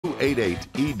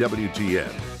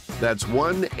1-888-EWTN. That's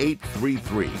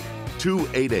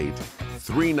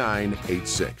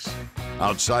 1-833-288-3986.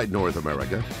 Outside North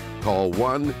America, call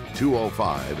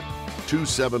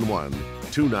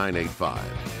 1-205-271-2985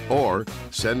 or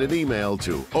send an email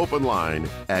to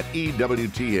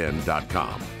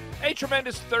openline@EWTN.com. A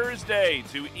tremendous Thursday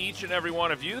to each and every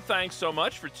one of you. Thanks so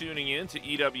much for tuning in to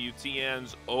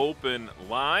EWTN's Open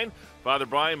Line. Father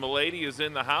Brian Mullady is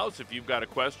in the house. If you've got a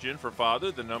question for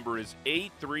Father, the number is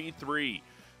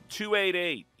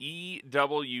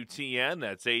 833-288-EWTN.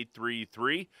 That's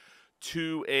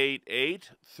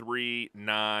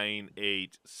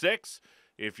 833-288-3986.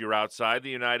 If you're outside the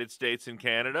United States and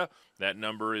Canada, that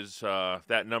number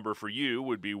for you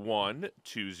would be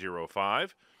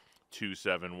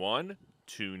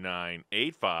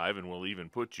 1-205-271-2985, and we'll even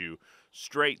put you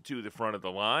straight to the front of the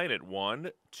line at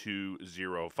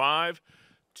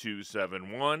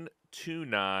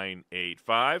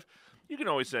 1-205-271-2985. You can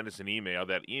always send us an email.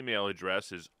 That email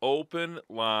address is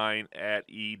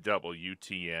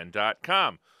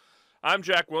openline@EWTN.com. I'm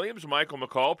Jack Williams, Michael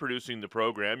McCall producing the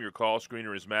program. Your call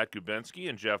screener is Matt Gubensky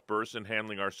and Jeff Burson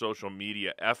handling our social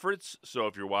media efforts. So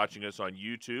if you're watching us on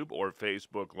YouTube or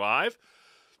Facebook Live,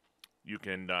 you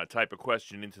can type a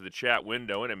question into the chat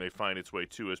window, and it may find its way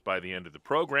to us by the end of the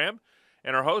program.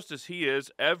 And our host, as he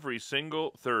is every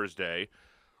single Thursday,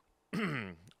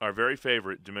 our very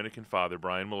favorite Dominican Father,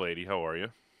 Brian Mullady. How are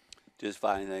you? Just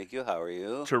fine, thank you. How are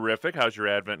you? Terrific. How's your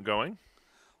Advent going?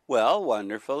 Well,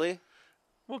 wonderfully.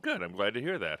 Well, good. I'm glad to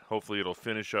hear that. Hopefully it'll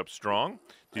finish up strong.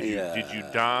 Did you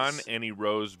don any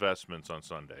rose vestments on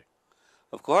Sunday?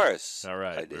 Of course. All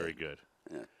right. Very good.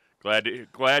 Yeah. Glad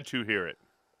to hear it.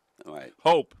 All right.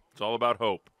 Hope. It's all about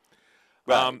hope.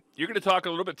 Right. You're going to talk a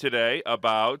little bit today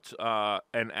about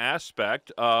an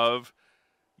aspect of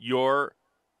your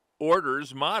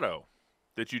order's motto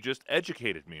that you just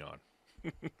educated me on.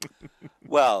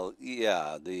 Well,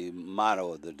 yeah, the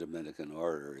motto of the Dominican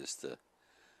order is to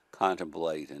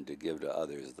contemplate and to give to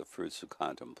others the fruits of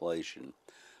contemplation.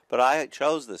 But I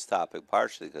chose this topic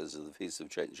partially because of the Feast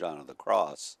of St. John of the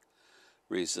Cross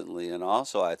recently, and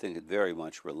also I think it very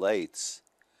much relates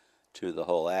to the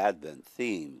whole Advent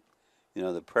theme. You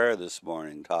know, the prayer this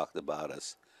morning talked about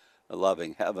us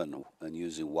loving heaven and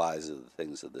using wisely the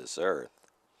things of this earth.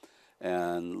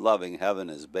 And loving heaven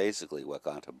is basically what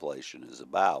contemplation is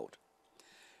about.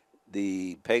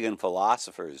 The pagan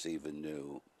philosophers even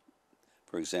knew,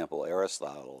 for example,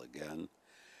 Aristotle again,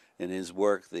 in his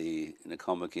work, the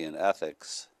Nicomachean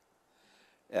Ethics,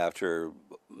 after a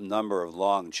number of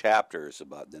long chapters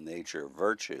about the nature of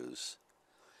virtues,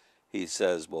 he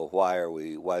says, well, why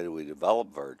do we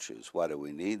develop virtues? Why do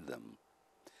we need them?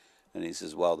 And he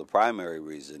says, well, the primary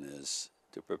reason is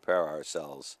to prepare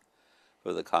ourselves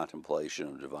for the contemplation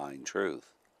of divine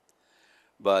truth.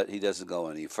 But he doesn't go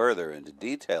any further into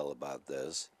detail about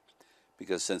this,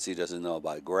 because since he doesn't know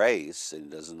about grace and he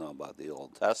doesn't know about the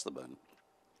Old Testament,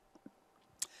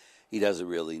 he doesn't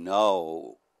really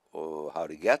know how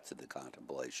to get to the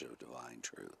contemplation of divine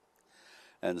truth.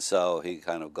 And so he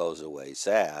kind of goes away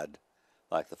sad,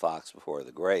 like the fox before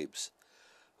the grapes,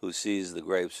 who sees the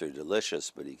grapes are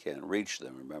delicious, but he can't reach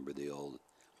them. Remember the old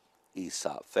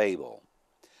Aesop fable.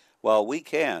 Well, we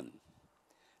can,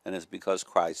 and it's because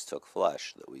Christ took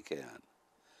flesh that we can.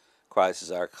 Christ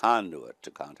is our conduit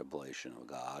to contemplation of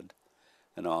God,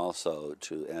 and also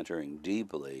to entering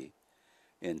deeply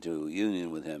into union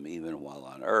with him even while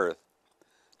on earth,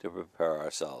 to prepare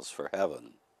ourselves for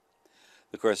heaven.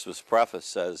 The Christmas preface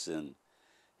says, in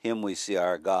him we see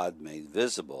our God made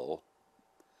visible,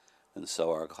 and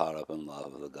so are caught up in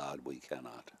love of the God we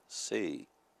cannot see.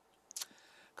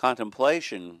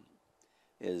 Contemplation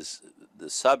is the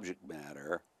subject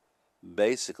matter,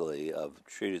 basically, of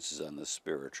treatises on the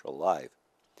spiritual life.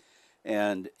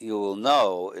 And you will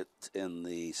know it in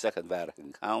the Second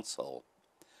Vatican Council,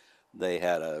 they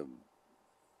had a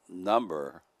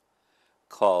number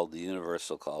called the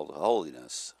Universal Call to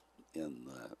Holiness in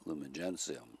the Lumen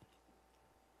Gentium.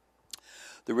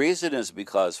 The reason is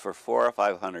because for 400 or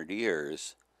 500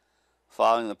 years,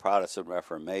 following the Protestant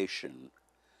Reformation,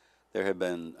 there had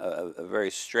been a very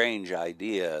strange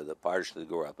idea that partially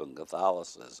grew up in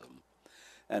Catholicism,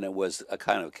 and it was a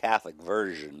kind of Catholic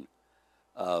version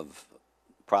of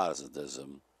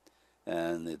Protestantism,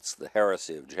 and it's the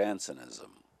heresy of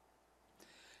Jansenism.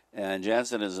 And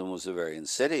Jansenism was a very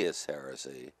insidious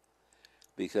heresy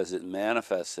because it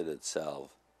manifested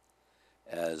itself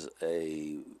as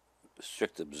a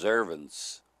strict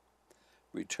observance,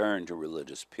 return to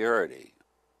religious purity.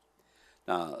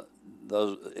 Now,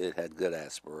 it had good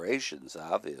aspirations,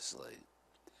 obviously,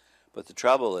 but the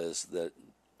trouble is that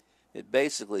it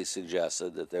basically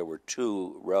suggested that there were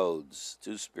two roads,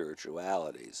 two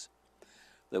spiritualities.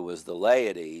 There was the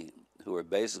laity, who were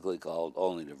basically called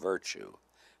only to virtue,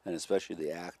 and especially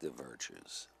the active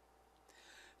virtues.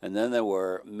 And then there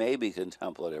were maybe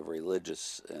contemplative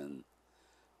religious and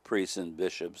priests and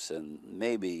bishops, and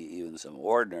maybe even some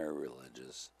ordinary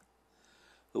religious,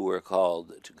 who were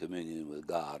called to communion with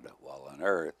God while on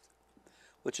earth,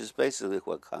 which is basically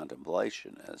what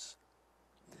contemplation is.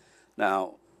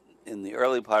 Now, in the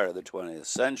early part of the 20th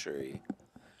century,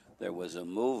 there was a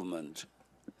movement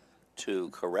to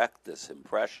correct this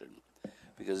impression,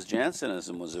 because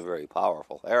Jansenism was a very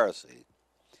powerful heresy.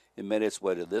 It made its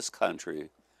way to this country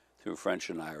through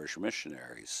French and Irish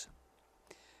missionaries,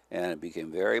 and it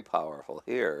became very powerful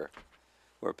here,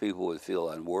 where people would feel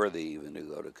unworthy even to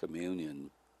go to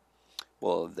communion.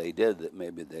 Well, if they did, that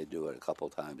maybe they'd do it a couple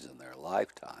times in their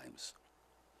lifetimes.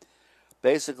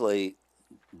 Basically,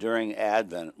 during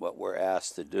Advent, what we're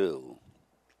asked to do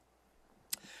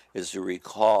is to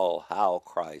recall how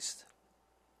Christ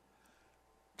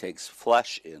takes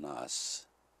flesh in us.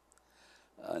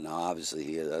 Now, obviously,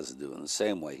 he doesn't do it in the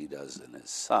same way he does in his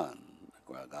Son,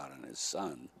 God and his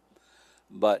Son,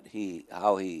 but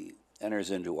how he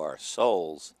enters into our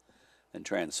souls and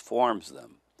transforms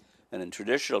them. And in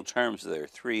traditional terms, there are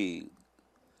three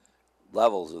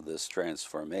levels of this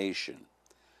transformation.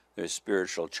 There's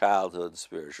spiritual childhood,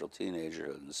 spiritual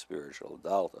teenagerhood, and spiritual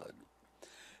adulthood.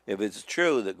 If it's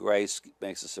true that grace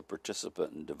makes us a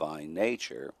participant in divine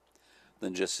nature,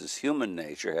 then just as human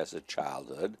nature has a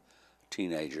childhood,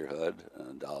 teenagerhood,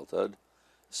 and adulthood,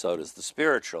 so does the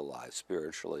spiritual life,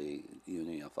 spiritually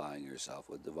unifying yourself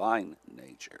with divine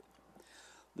nature.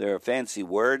 There are fancy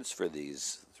words for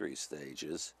these three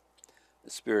stages. The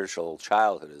spiritual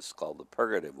childhood is called the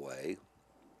purgative way,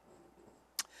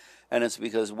 and it's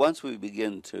because once we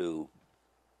begin to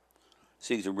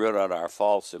seek to root out our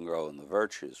faults and grow in the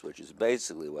virtues, which is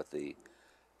basically what the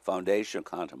foundation of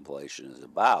contemplation is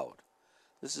about,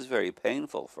 this is very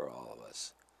painful for all of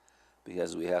us,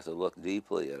 because we have to look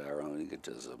deeply at our own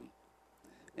egotism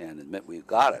and admit we've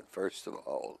got it, first of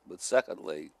all. But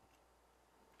secondly,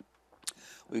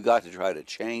 we've got to try to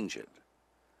change it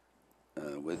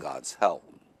with God's help.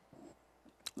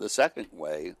 The second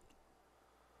way,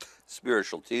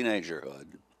 spiritual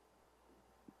teenagerhood,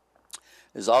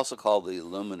 is also called the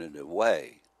illuminative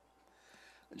way.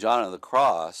 John of the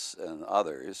Cross and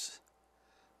others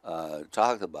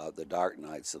talked about the dark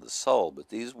nights of the soul, but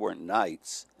these weren't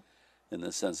nights in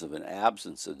the sense of an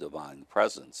absence of divine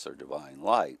presence or divine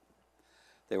light.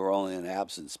 They were only an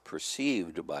absence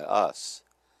perceived by us,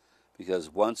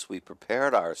 because once we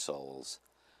prepared our souls,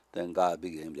 then God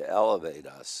began to elevate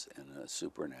us in a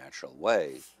supernatural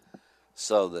way,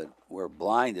 so that we're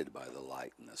blinded by the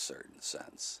light in a certain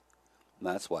sense. And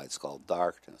that's why it's called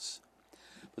darkness.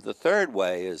 But the third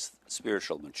way is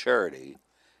spiritual maturity.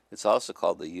 It's also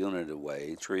called the unitive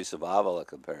way. Teresa of Avila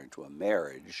compared it to a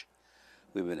marriage.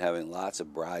 We've been having lots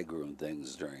of bridegroom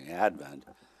things during Advent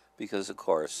because, of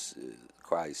course,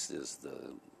 Christ is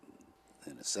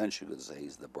in a sense you could say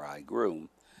he's the bridegroom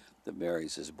that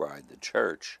marries his bride, the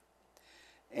church.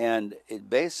 And it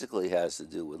basically has to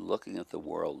do with looking at the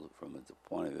world from the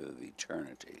point of view of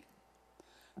eternity,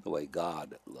 the way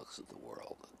God looks at the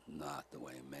world, not the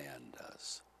way man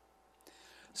does.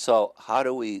 So how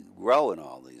do we grow in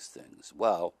all these things?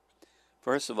 Well,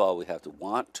 first of all, we have to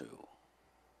want to.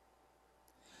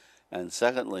 And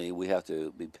secondly, we have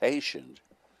to be patient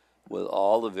with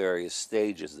all the various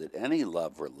stages that any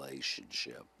love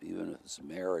relationship, even if it's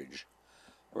marriage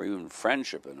or even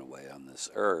friendship in a way on this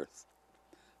earth,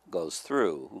 goes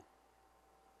through,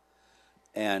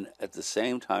 and at the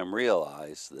same time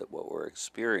realize that what we're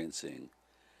experiencing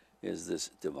is this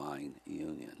divine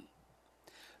union.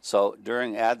 So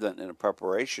during Advent and in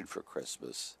preparation for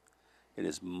Christmas, it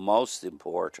is most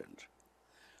important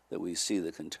that we see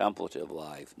the contemplative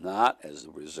life not as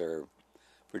reserved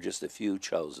for just a few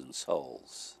chosen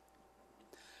souls.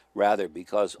 Rather,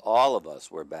 because all of us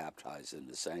were baptized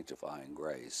into sanctifying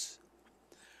grace,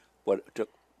 what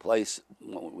took place,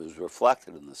 what was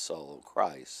reflected in the soul of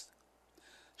Christ,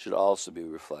 should also be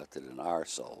reflected in our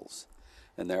souls.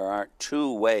 And there aren't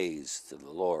two ways to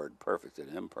the Lord, perfect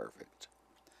and imperfect.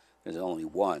 There's only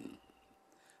one,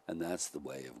 and that's the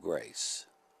way of grace.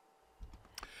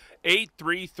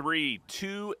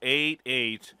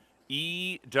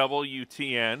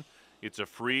 833-288-EWTN. It's a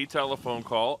free telephone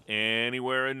call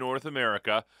anywhere in North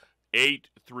America.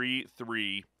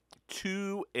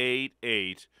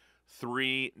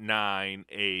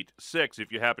 833-288-3986.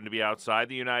 If you happen to be outside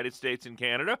the United States and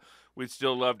Canada, we'd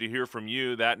still love to hear from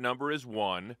you. That number is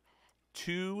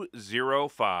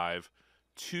 1-205-285-2986.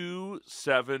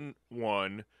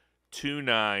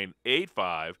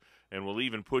 1-205-271-2985, and we'll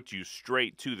even put you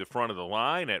straight to the front of the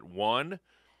line at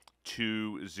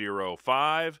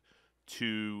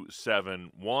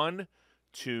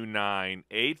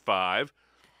 1-205-271-2985.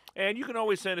 And you can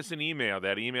always send us an email.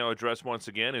 That email address, once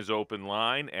again, is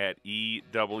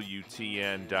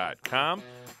openline@EWTN.com.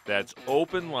 That's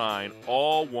openline,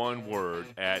 all one word,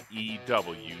 at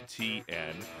EWTN.com.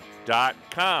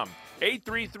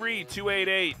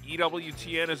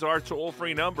 833-288-EWTN is our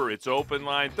toll-free number. It's Open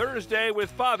Line Thursday with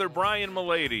Father Brian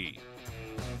Mullady.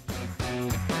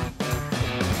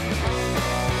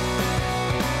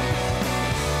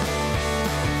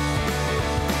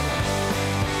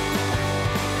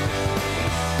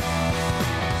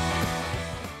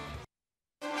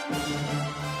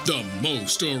 The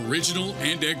most original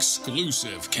and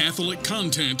exclusive Catholic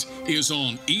content is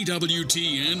on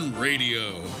EWTN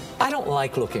Radio. I don't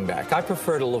like looking back. I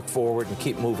prefer to look forward and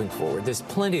keep moving forward. There's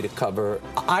plenty to cover.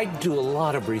 I do a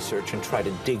lot of research and try to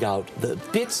dig out the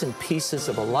bits and pieces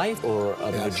of a life or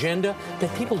of an agenda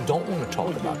that people don't want to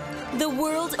talk about. The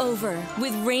World Over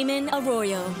with Raymond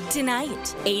Arroyo.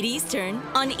 Tonight, 8 Eastern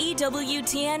on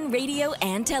EWTN Radio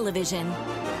and Television.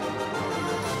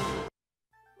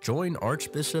 Join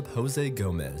Archbishop Jose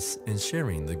Gomez in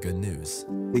sharing the good news.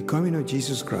 The coming of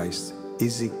Jesus Christ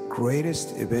is the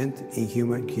greatest event in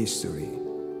human history.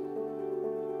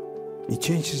 It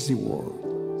changes the world,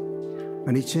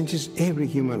 and it changes every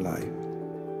human life.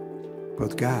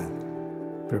 But God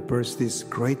prepares this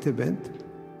great event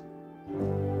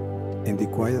in the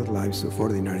quiet lives of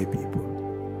ordinary people.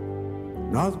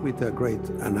 Not with a great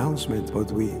announcement,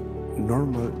 but with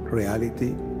normal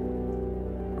reality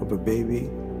of a baby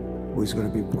who is going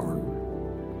to be born.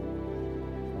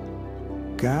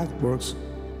 God works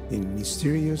in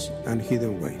mysterious and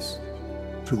hidden ways,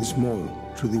 through the small,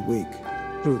 through the weak,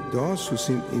 through those who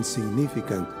seem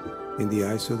insignificant in the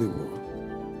eyes of the world.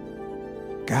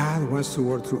 God wants to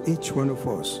work through each one of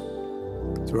us,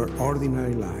 through our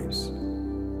ordinary lives.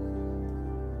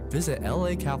 Visit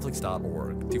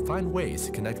lacatholics.org to find ways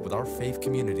to connect with our faith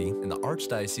community in the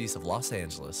Archdiocese of Los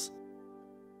Angeles.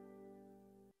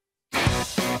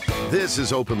 This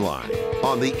is Open Line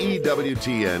on the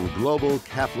EWTN Global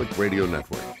Catholic Radio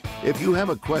Network. If you have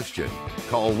a question,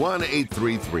 call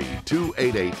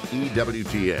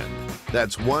 1-833-288-EWTN.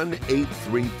 That's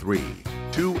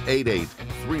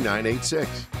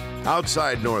 1-833-288-3986.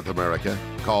 Outside North America,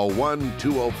 call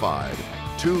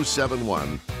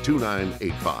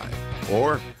 1-205-271-2985.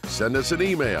 Or send us an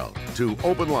email to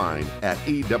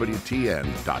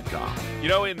openline@EWTN.com. You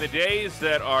know, in the days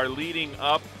that are leading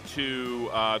up to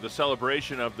the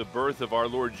celebration of the birth of our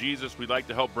Lord Jesus, we'd like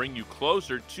to help bring you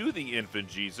closer to the infant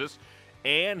Jesus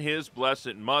and his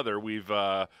Blessed Mother. We'd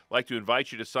like to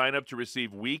invite you to sign up to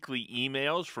receive weekly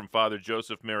emails from Father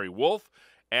Joseph Mary Wolfe,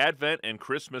 Advent and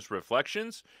Christmas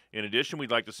Reflections. In addition,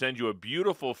 we'd like to send you a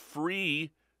beautiful free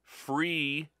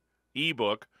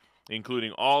ebook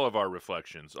including all of our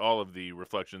reflections, all of the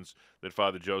reflections that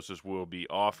Father Joseph will be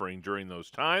offering during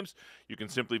those times. You can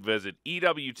simply visit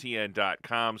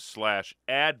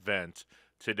EWTN.com/Advent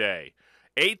today.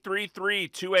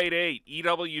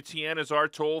 833-288-EWTN is our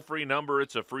toll-free number.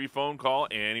 It's a free phone call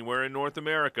anywhere in North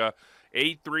America.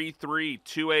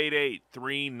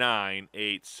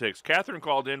 833-288-3986. Catherine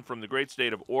called in from the great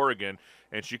state of Oregon,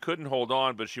 and she couldn't hold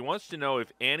on, but she wants to know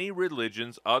if any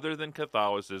religions other than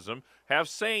Catholicism have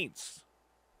saints.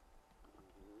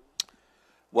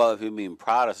 Well, if you mean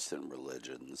Protestant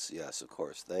religions, yes, of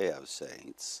course, they have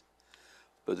saints.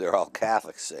 But they're all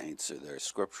Catholic saints, or they're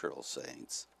scriptural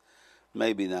saints.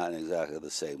 Maybe not in exactly the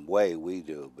same way we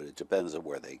do, but it depends on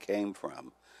where they came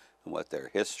from and what their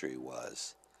history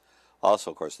was.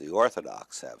 Also, of course, the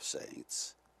Orthodox have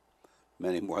saints,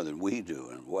 many more than we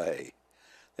do in a way.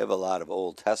 They have a lot of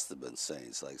Old Testament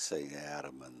saints, like St.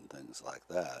 Adam and things like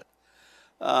that.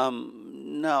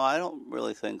 No, I don't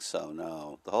really think so,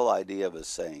 no. The whole idea of a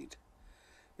saint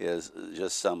is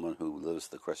just someone who lives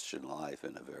the Christian life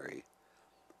in a very,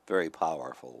 very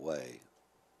powerful way.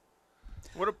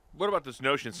 What about this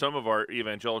notion? Some of our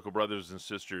evangelical brothers and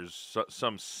sisters,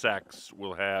 some sects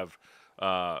will have,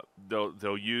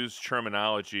 they'll use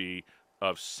terminology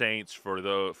of saints for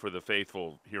the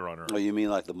faithful here on earth. Oh, you mean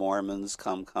like the Mormons?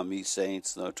 Come, ye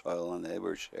saints, no toil and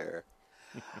labor share.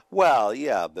 Well,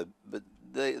 yeah, but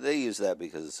they use that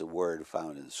because it's a word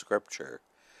found in Scripture.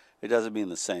 It doesn't mean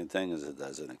the same thing as it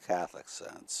does in a Catholic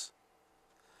sense.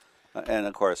 And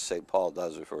of course, St. Paul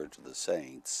does refer to the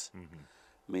saints,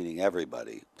 meaning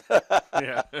everybody.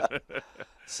 Yeah.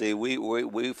 See, we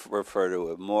refer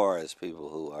to it more as people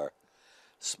who are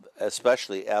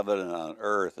especially evident on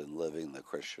earth in living the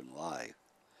Christian life.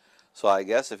 So I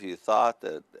guess if you thought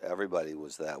that everybody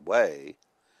was that way,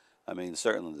 I mean,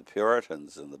 certainly the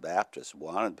Puritans and the Baptists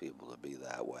wanted people to be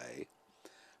that way.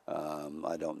 I'm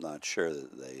not sure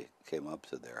that they came up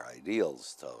to their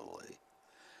ideals totally.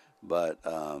 But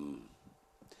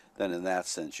then in that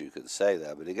sense you could say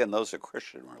that. But again, those are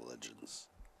Christian religions,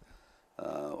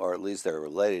 or at least they're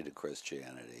related to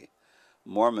Christianity.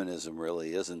 Mormonism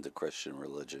really isn't a Christian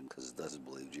religion because it doesn't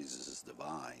believe Jesus is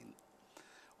divine,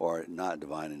 or not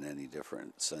divine in any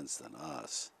different sense than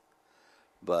us.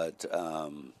 But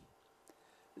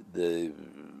they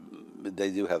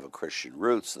do have a Christian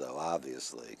roots, though,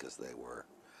 obviously, because they were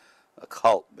a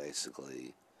cult,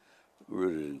 basically,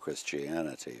 rooted in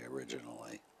Christianity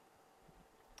originally.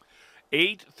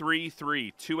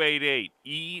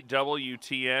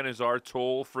 833-288-EWTN is our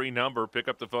toll-free number. Pick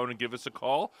up the phone and give us a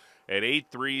call at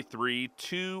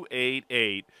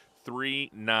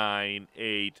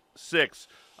 833-288-3986.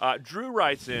 Drew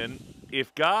writes in,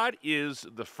 if God is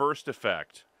the first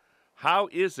effect, how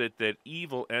is it that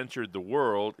evil entered the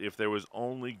world if there was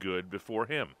only good before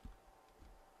him?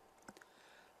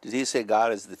 Did he say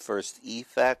God is the first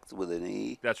effect with an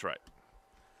E? That's right.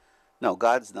 No,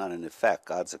 God's not an effect.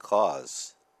 God's a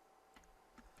cause.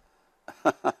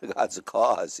 God's a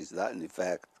cause. He's not an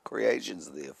effect. Creation's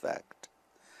the effect.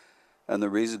 And the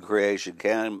reason creation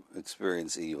can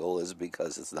experience evil is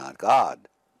because it's not God.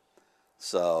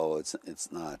 So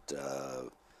it's not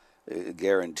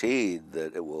guaranteed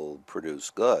that it will produce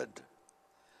good.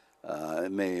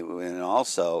 It may, and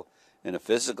also in a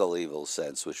physical evil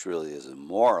sense, which really is a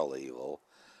moral evil,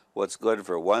 what's good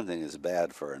for one thing is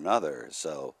bad for another.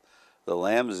 So the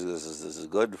lamb's existence is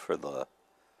good for the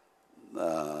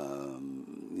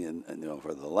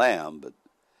for the lamb, but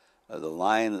the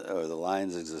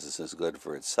lion's existence is good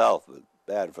for itself, but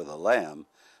bad for the lamb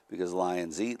because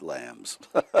lions eat lambs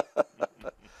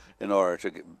in order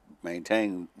to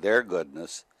maintain their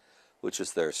goodness, which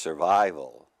is their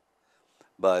survival.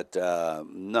 But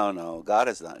no, God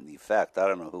is not an effect. I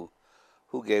don't know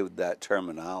who gave that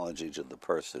terminology to the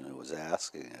person who was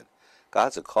asking it.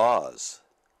 God's a cause.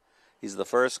 He's the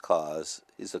first cause.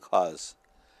 He's the cause.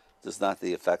 It's not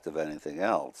the effect of anything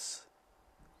else.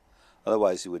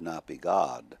 Otherwise, he would not be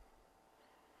God.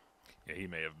 Yeah, he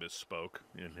may have misspoke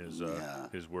in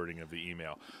his wording of the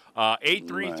email.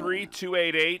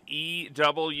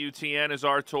 833-288-EWTN is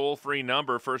our toll-free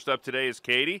number. First up today is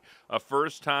Katie, a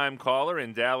first-time caller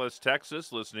in Dallas,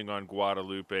 Texas, listening on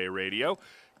Guadalupe Radio.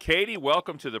 Katie,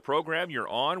 welcome to the program. You're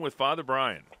on with Father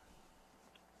Brian.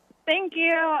 Thank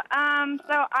you.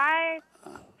 So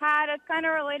it's kind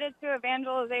of related to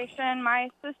evangelization. My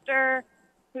sister,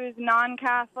 who's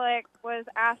non-Catholic, was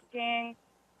asking,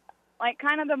 like,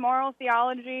 kind of the moral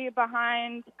theology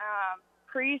behind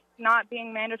priests not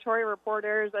being mandatory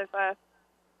reporters if a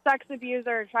sex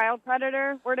abuser or child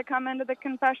predator were to come into the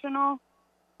confessional.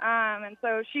 And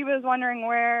so she was wondering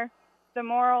where the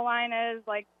moral line is.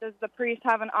 Like, does the priest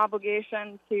have an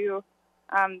obligation to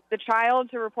the child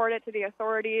to report it to the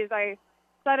authorities? I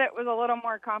said it was a little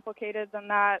more complicated than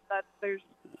that.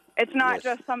 It's not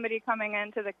just somebody coming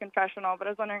into the confessional, but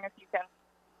I was wondering if you can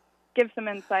give some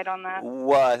insight on that.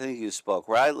 Well, I think you spoke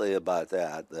rightly about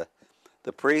that.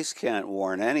 The priest can't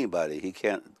warn anybody. He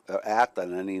can't act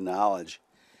on any knowledge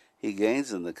he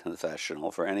gains in the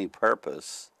confessional for any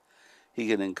purpose. He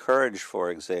can encourage, for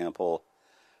example,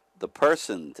 the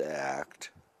person to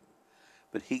act,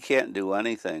 but he can't do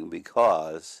anything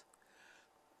because,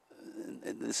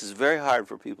 and this is very hard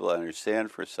for people to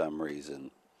understand for some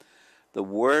reason, the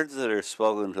words that are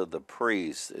spoken to the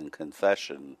priest in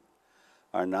confession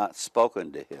are not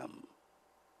spoken to him.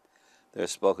 They're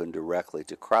spoken directly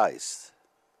to Christ.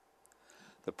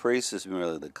 The priest is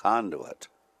merely the conduit.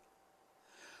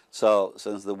 So,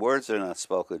 since the words are not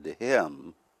spoken to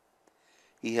him,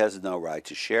 he has no right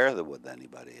to share them with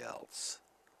anybody else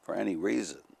for any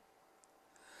reason.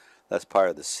 That's part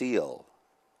of the seal,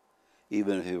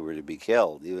 even if he were to be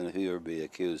killed, even if he were to be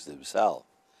accused himself.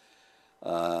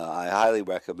 I highly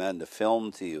recommend a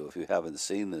film to you if you haven't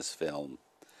seen this film.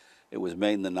 It was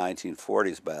made in the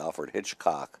 1940s by Alfred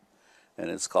Hitchcock, and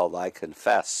it's called I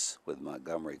Confess with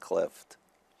Montgomery Clift.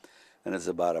 And it's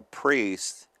about a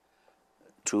priest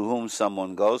to whom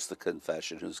someone goes to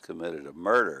confession who's committed a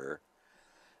murder,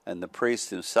 and the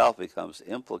priest himself becomes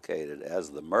implicated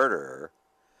as the murderer,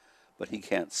 but he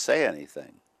can't say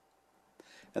anything.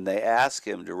 And they ask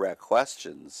him direct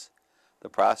questions, the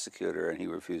prosecutor, and he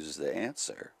refuses to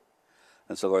answer.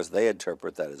 And so, of course, they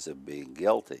interpret that as him being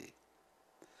guilty.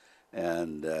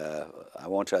 And I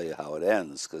won't tell you how it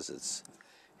ends, because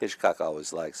Hitchcock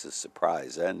always likes his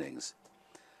surprise endings.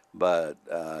 But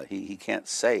he can't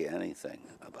say anything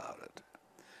about it.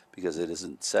 because it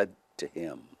isn't said to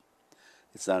him.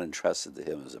 It's not entrusted to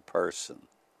him as a person.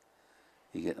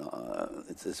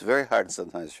 It's very hard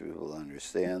sometimes for people to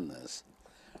understand this,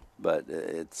 but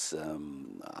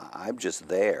I'm just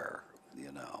there,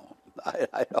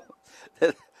 I don't.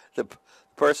 The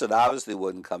person obviously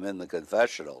wouldn't come in the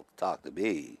confessional to talk to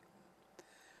me.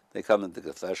 They come in the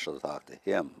confessional to talk to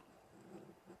him.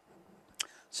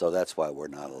 So that's why we're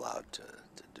not allowed to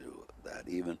do that,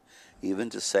 even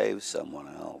to save someone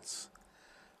else.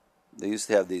 They used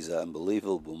to have these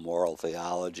unbelievable moral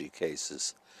theology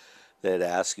cases. They'd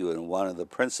ask you in one of the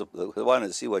principal, they wanted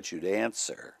to see what you'd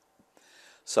answer.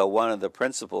 So one of the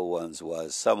principal ones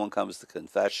was someone comes to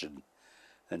confession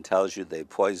and tells you they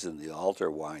poisoned the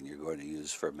altar wine you're going to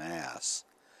use for Mass.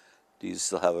 Do you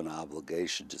still have an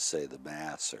obligation to say the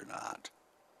Mass or not?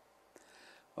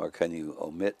 Or can you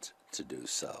omit to do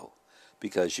so?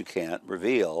 Because you can't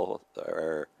reveal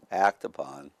or act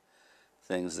upon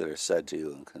things that are said to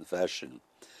you in confession.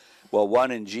 Well, one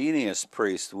ingenious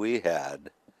priest we had,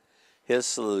 his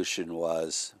solution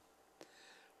was,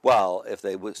 well, if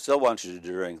they would still want you to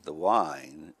drink the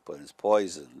wine, but it's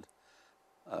poisoned,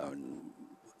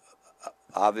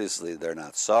 obviously they're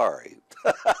not sorry.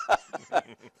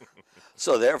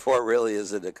 So therefore it really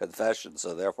isn't a confession,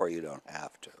 so therefore you don't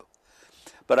have to.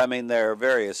 But I mean, there are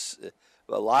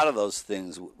a lot of those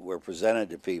things were presented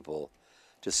to people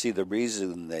to see the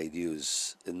reason they'd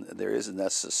use, and there isn't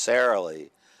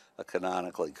necessarily a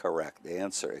canonically correct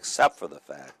answer, except for the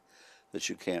fact that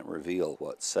you can't reveal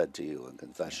what's said to you in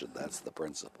confession. That's the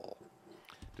principle.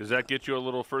 Does that get you a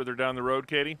little further down the road,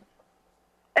 Katie?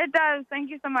 It does.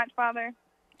 Thank you so much, Father.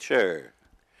 Sure.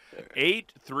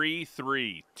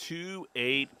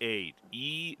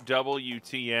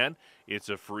 833-288-EWTN. It's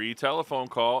a free telephone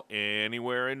call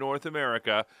anywhere in North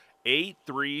America.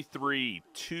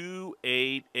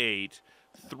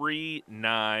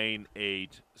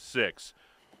 833-288-3986.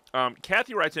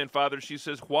 Kathy writes in, Father, she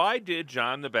says, why did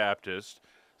John the Baptist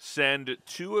send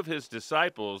two of his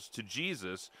disciples to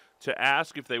Jesus to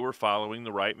ask if they were following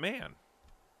the right man?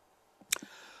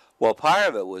 Well, part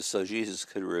of it was so Jesus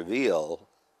could reveal,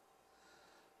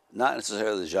 not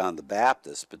necessarily to John the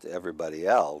Baptist, but to everybody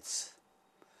else,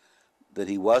 that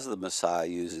he was the Messiah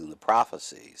using the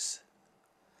prophecies.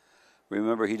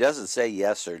 Remember, he doesn't say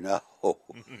yes or no.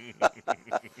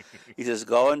 He says,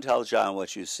 go and tell John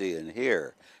what you see and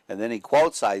hear. And then he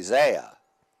quotes Isaiah,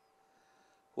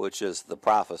 which is the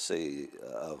prophecy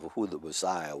of who the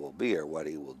Messiah will be or what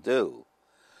he will do.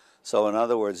 So in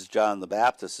other words, John the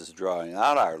Baptist is drawing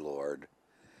out our Lord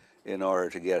in order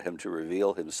to get him to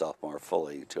reveal himself more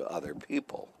fully to other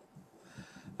people.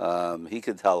 He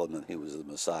could tell them that he was the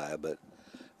Messiah, but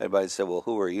everybody said, well,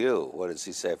 who are you? What does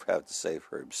he have to say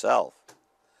for himself?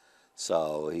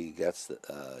 So he gets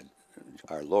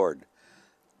our Lord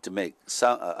to make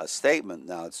a statement.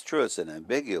 Now, it's true, it's an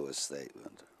ambiguous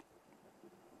statement,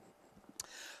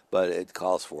 but it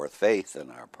calls forth faith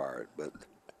on our part. But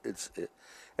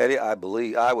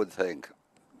I would think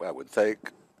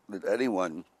that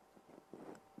anyone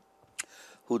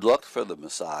who looked for the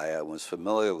Messiah and was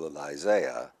familiar with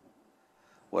Isaiah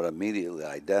would immediately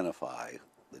identify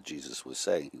that Jesus was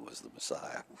saying he was the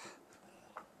Messiah.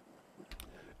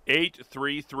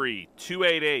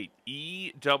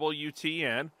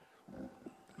 833-288-EWTN.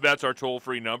 That's our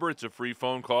toll-free number. It's a free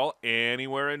phone call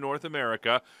anywhere in North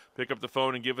America. Pick up the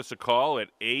phone and give us a call at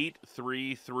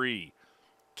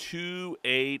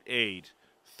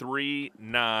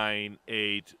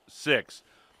 833-288-3986.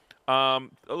 A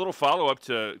little follow-up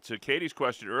to Katie's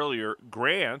question earlier.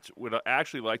 Grant would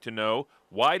actually like to know,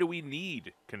 why do we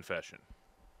need confession?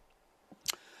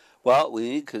 Well, we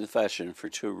need confession for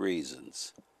two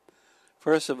reasons.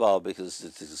 First of all, because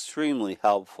it's extremely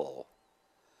helpful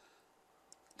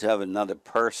to have another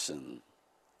person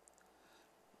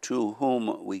to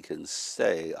whom we can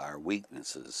say our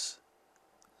weaknesses.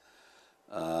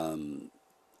 The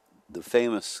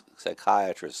famous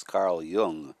psychiatrist Carl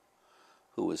Jung,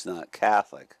 who was not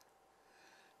Catholic,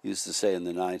 used to say in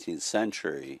the 19th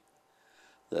century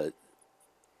that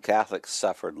Catholics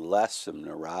suffered less from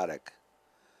neurotic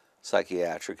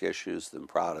psychiatric issues than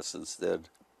Protestants did.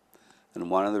 And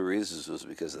one of the reasons was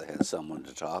because they had someone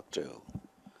to talk to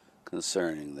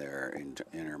concerning their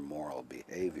inner moral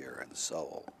behavior and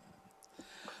soul.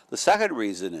 The second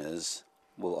reason is,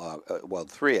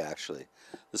 three actually.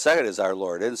 The second is our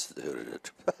Lord instituted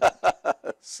it.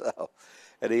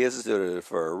 And he instituted it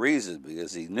for a reason,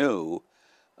 because he knew,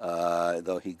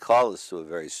 though he called us to a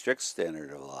very strict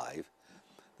standard of life,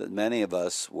 that many of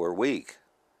us were weak.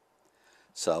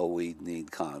 So we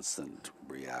need constant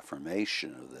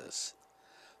reaffirmation of this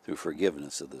through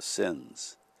forgiveness of the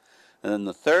sins. And then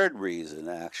the third reason,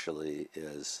 actually,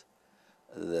 is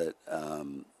that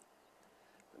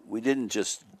we don't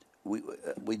just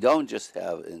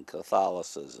have in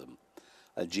Catholicism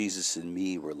a Jesus and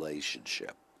me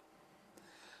relationship.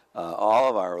 All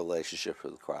of our relationships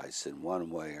with Christ, in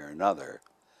one way or another,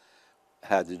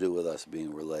 had to do with us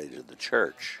being related to the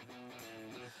church.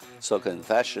 So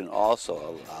confession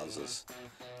also allows us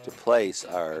to place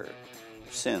our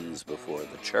sins before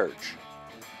the church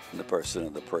in the person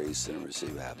of the priest and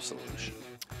receive absolution.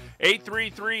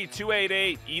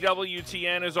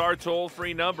 833-288-EWTN is our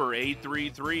toll-free number,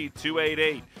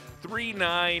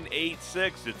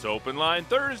 833-288-3986. It's Open Line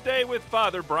Thursday with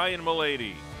Father Brian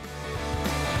Mullady.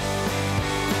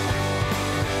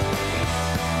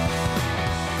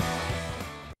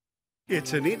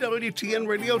 It's an EWTN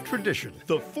radio tradition,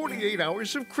 the 48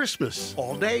 hours of Christmas.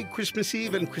 All day, Christmas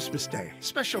Eve and Christmas Day.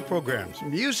 Special programs,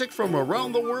 music from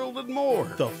around the world, and more.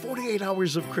 The 48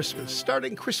 hours of Christmas,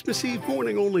 starting Christmas Eve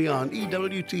morning only on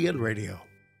EWTN radio.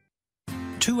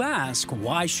 To ask,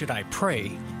 why should I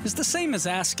pray, is the same as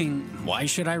asking, why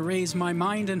should I raise my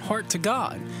mind and heart to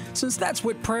God, since that's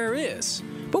what prayer is.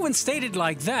 But when stated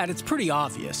like that, it's pretty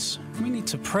obvious. We need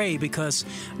to pray because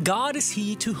God is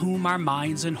He to whom our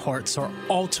minds and hearts are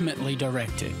ultimately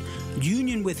directed.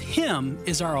 Union with Him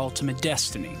is our ultimate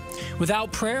destiny.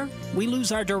 Without prayer, we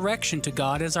lose our direction to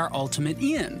God as our ultimate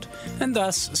end, and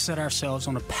thus set ourselves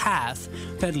on a path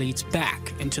that leads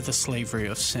back into the slavery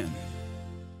of sin.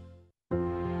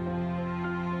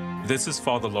 This is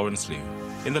Father Lawrence Liu.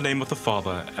 In the name of the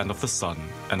Father, and of the Son,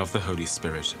 and of the Holy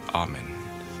Spirit. Amen.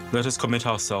 Let us commit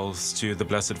ourselves to the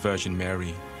Blessed Virgin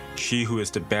Mary, she who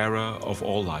is the bearer of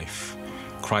all life,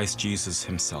 Christ Jesus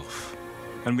Himself.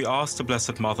 And we ask the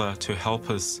Blessed Mother to help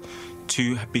us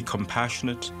to be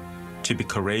compassionate, to be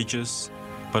courageous,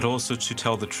 but also to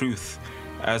tell the truth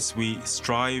as we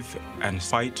strive and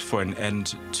fight for an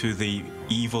end to the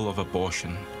evil of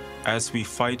abortion, as we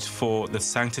fight for the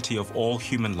sanctity of all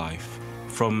human life,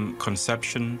 from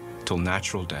conception till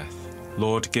natural death.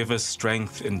 Lord, give us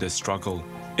strength in this struggle,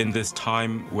 in this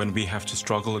time when we have to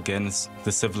struggle against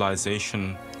the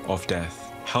civilization of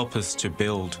death. Help us to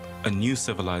build a new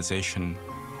civilization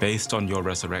based on your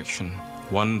resurrection,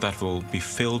 one that will be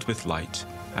filled with light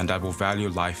and that will value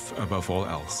life above all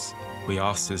else. We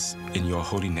ask this in your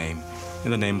holy name,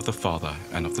 in the name of the Father,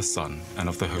 and of the Son, and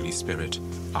of the Holy Spirit.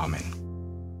 Amen.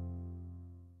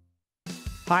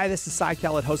 Hi, this is Cy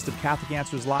Kellett, host of Catholic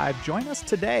Answers Live. Join us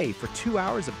today for 2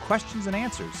 hours of questions and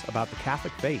answers about the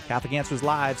Catholic faith. Catholic Answers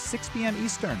Live, 6 p.m.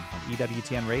 Eastern on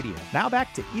EWTN Radio. Now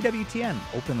back to EWTN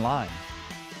Open Line.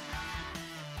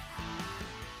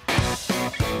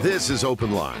 This is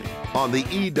Open Line on the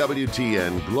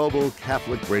EWTN Global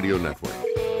Catholic Radio Network.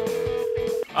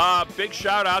 Big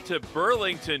shout out to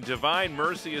Burlington Divine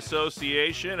Mercy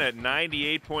Association at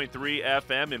 98.3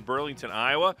 FM in Burlington,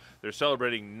 Iowa. They're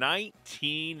celebrating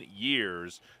 19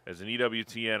 years as an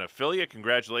EWTN affiliate.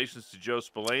 Congratulations to Joe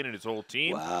Spillane and his whole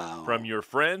team from your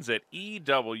friends at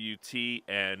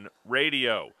EWTN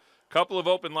Radio. Couple of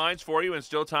open lines for you and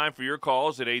still time for your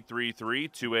calls at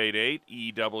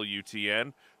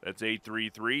 833-288-EWTN. That's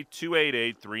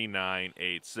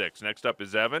 833-288-3986. Next up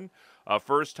is Evan, a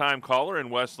first-time caller in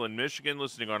Westland, Michigan,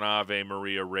 listening on Ave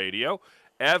Maria Radio.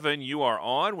 Evan, you are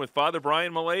on with Father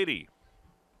Brian Mullady.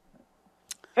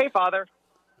 Hey, Father.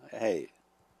 Hey.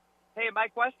 Hey, my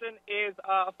question is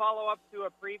a follow-up to a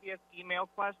previous email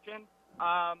question.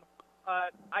 I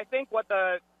think what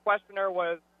the questioner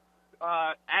was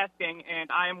asking, and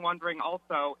I am wondering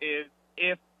also, is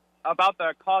if about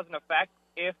the cause and effect,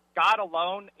 if God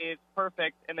alone is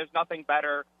perfect and there's nothing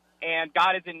better, and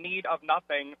God is in need of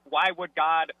nothing, why would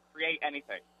God create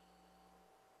anything?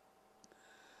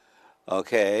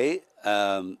 Okay,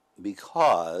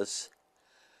 because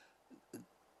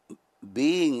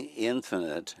being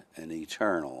infinite and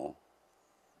eternal,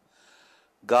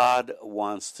 God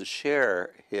wants to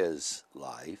share His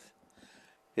life,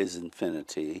 His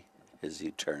infinity, His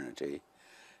eternity,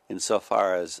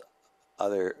 insofar as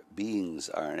other beings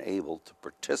are unable to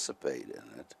participate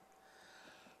in it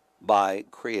by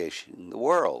creating the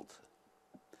world.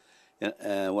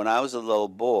 And when I was a little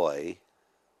boy,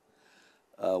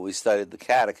 we studied the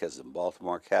Catechism,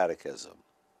 Baltimore Catechism.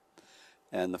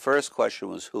 And the first question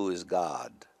was, who is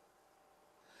God?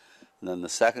 And then the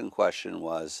second question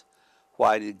was,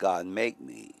 why did God make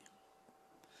me?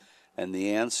 And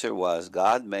the answer was,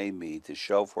 God made me to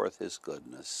show forth His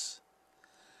goodness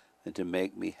and to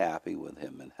make me happy with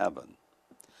Him in heaven.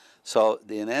 So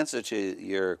in answer to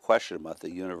your question about the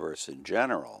universe in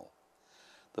general,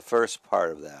 the first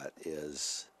part of that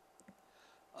is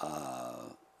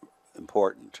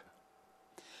important.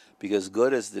 because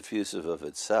good is diffusive of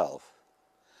itself.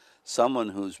 Someone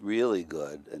who's really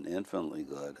good and infinitely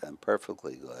good and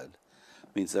perfectly good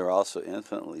means they're also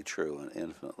infinitely true and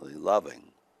infinitely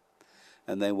loving.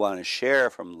 And they want to share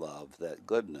from love that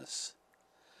goodness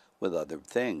with other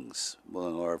things. Well,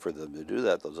 in order for them to do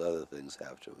that, those other things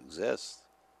have to exist.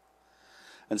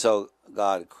 And so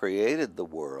God created the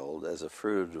world as a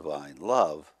fruit of divine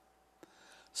love,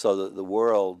 so that the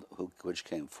world which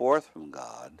came forth from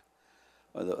God,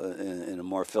 in a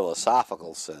more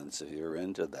philosophical sense, if you're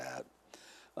into that,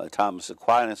 Thomas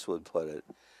Aquinas would put it,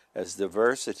 as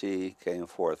diversity came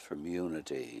forth from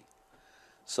unity,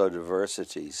 so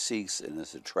diversity seeks and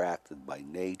is attracted by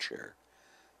nature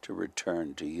to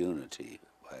return to unity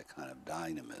by a kind of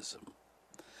dynamism.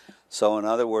 So in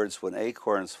other words, when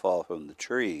acorns fall from the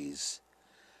trees,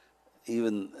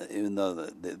 even though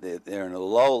they're in a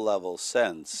low-level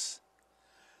sense,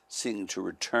 seeking to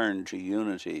return to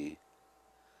unity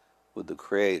with the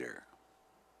Creator.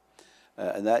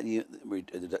 And that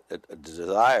a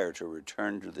desire to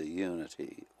return to the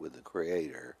unity with the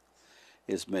Creator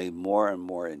is made more and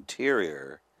more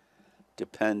interior,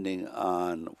 depending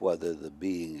on whether the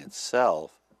being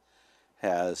itself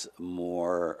has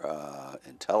more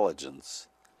intelligence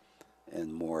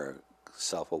and more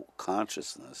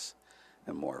self-consciousness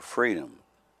and more freedom.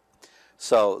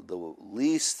 So the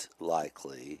least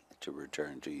likely to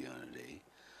return to unity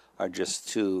are just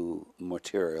two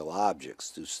material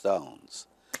objects, two stones.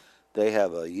 They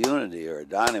have a unity or a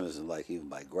dynamism, like even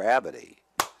by gravity,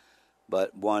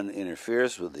 but one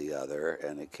interferes with the other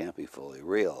and it can't be fully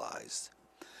realized.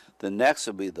 The next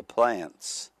would be the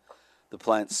plants. The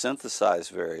plants synthesize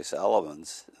various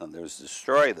elements, and there's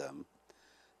destroy them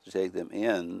to take them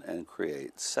in and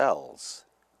create cells.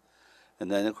 And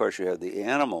then, of course, you have the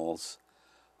animals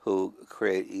who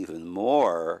create even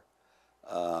more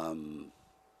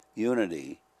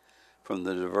unity from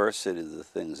the diversity of the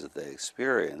things that they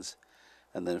experience.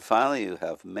 And then finally you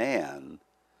have man,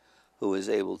 who is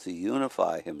able to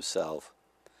unify himself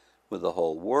with the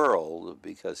whole world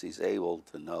because he's able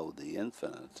to know the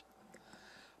infinite.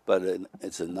 But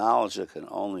it's a knowledge that can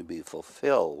only be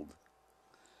fulfilled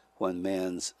when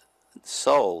man's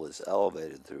soul is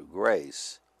elevated through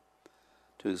grace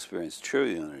to experience true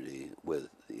unity with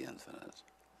the infinite.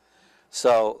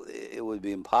 So it would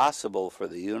be impossible for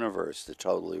the universe to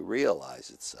totally realize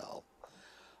itself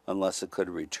unless it could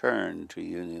return to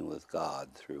union with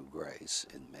God through grace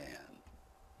in man.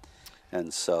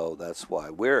 And so that's why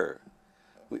we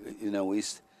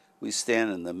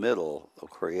stand in the middle of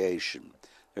creation.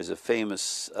 There's a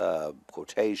famous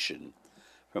quotation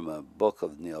from a book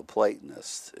of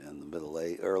Neoplatonists in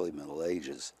the early Middle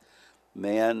Ages.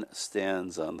 Man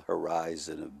stands on the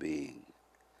horizon of being,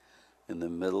 in the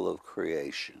middle of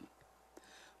creation,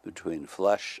 between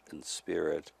flesh and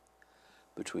spirit,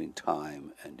 between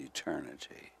time and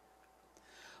eternity.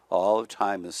 All of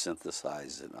time is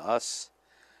synthesized in us,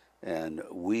 and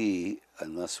we,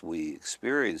 unless we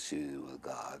experience union with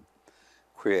God,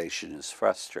 creation is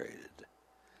frustrated.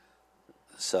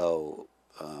 So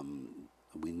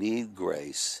we need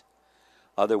grace.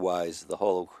 Otherwise, the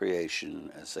whole of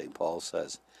creation, as St. Paul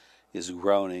says, is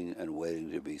groaning and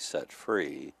waiting to be set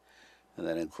free. And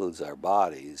that includes our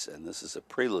bodies. And this is a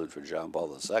prelude for John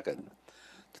Paul II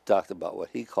to talk about what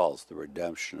he calls the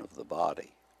redemption of the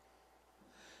body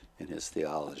in his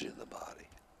theology of the body.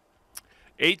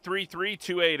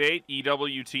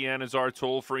 833-288-EWTN is our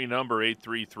toll-free number,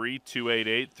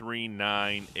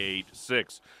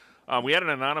 833-288-3986. We had an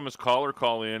anonymous caller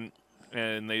call in,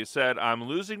 and they said, I'm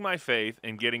losing my faith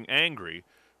and getting angry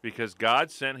because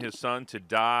God sent his son to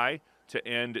die to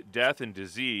end death and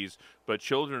disease, but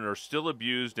children are still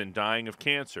abused and dying of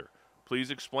cancer. Please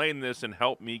explain this and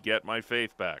help me get my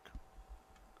faith back.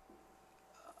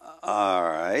 All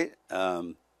right.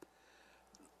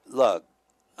 Look,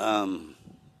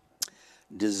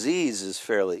 disease is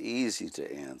fairly easy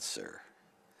to answer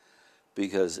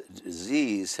because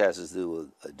disease has to do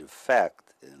with a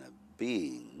defect in a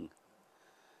being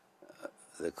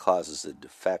that causes a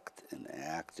defect in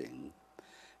acting.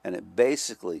 And it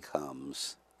basically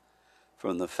comes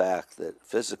from the fact that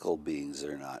physical beings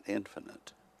are not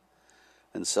infinite.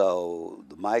 And so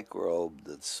the microbe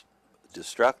that's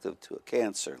destructive to a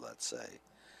cancer, let's say,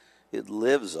 it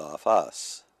lives off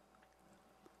us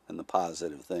and the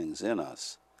positive things in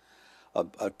us.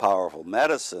 A powerful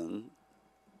medicine,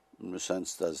 in a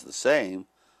sense, does the same,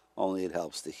 only it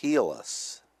helps to heal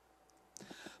us.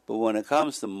 But when it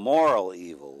comes to moral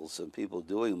evils and people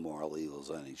doing moral evils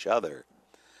on each other,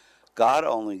 God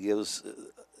only is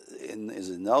in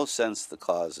no sense the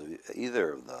cause of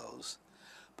either of those.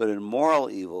 But in moral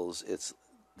evils, it's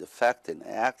defect in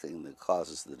acting that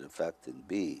causes the defect in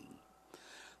being.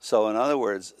 So in other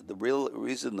words, the real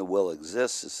reason the will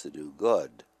exists is to do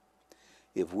good.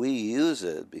 If we use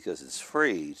it because it's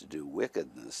free to do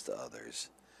wickedness to others,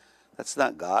 that's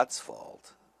not God's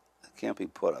fault. It can't be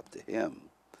put up to him.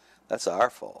 That's our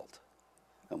fault,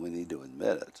 and we need to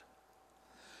admit it.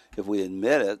 If we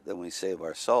admit it, then we save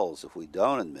our souls. If we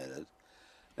don't admit it,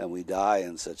 and we die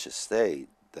in such a state,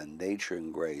 then nature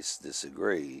and grace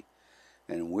disagree,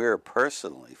 and we're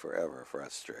personally forever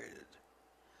frustrated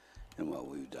in what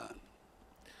we've done.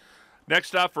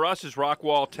 Next up for us is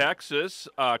Rockwall, Texas.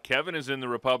 Kevin is in the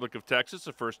Republic of Texas,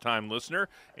 a first-time listener,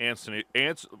 answering,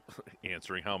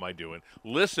 how am I doing?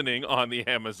 Listening on the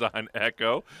Amazon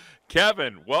Echo.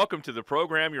 Kevin, welcome to the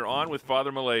program. You're on with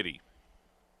Father Mullady.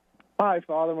 Hi,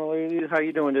 Father Mullady. How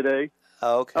you doing today?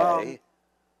 Okay.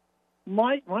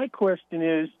 My question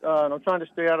is, and I'm trying to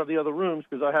stay out of the other rooms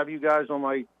because I have you guys on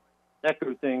my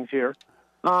Echo things here.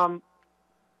 I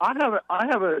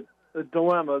have a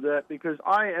dilemma that because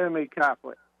I am a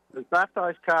Catholic, I was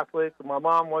baptized Catholic. My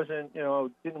mom wasn't,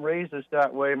 didn't raise us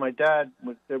that way. My dad,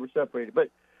 they were separated. But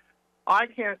I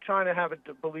can't try to have a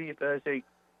belief as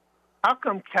how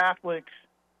come Catholics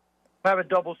have a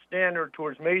double standard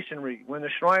towards Masonry when the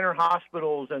Shriner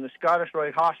Hospitals and the Scottish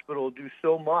Rite Hospital do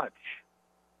so much?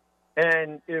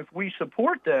 And if we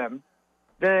support them,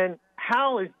 then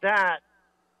how is that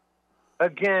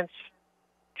against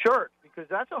church? Because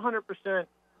that's 100%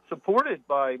 supported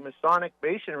by Masonic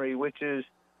Masonry, which is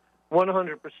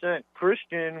 100%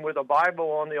 Christian with a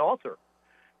Bible on the altar.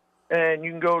 And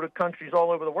you can go to countries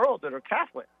all over the world that are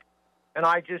Catholic. And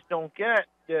I just don't get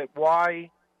that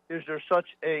why is there such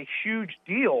a huge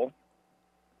deal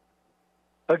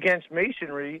against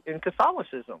Masonry in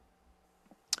Catholicism?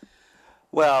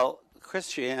 Well,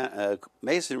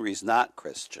 Masonry is not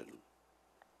Christian.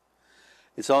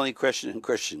 It's only Christian in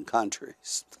Christian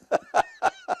countries.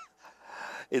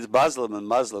 It's Muslim in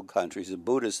Muslim countries and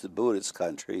Buddhist in Buddhist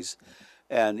countries.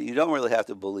 And you don't really have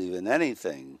to believe in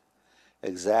anything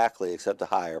exactly except a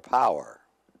higher power.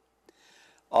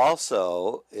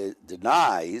 Also, it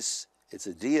denies it's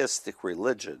a deistic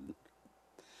religion.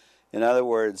 In other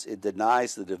words, it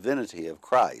denies the divinity of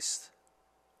Christ.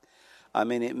 I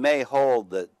mean, it may hold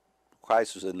that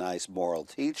Christ was a nice moral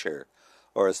teacher,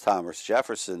 or as Thomas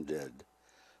Jefferson did,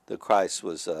 that Christ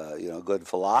was a good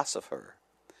philosopher.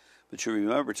 But you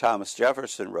remember Thomas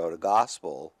Jefferson wrote a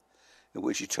gospel in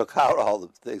which he took out all the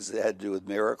things that had to do with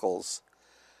miracles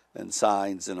and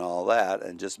signs and all that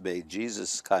and just made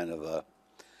Jesus kind of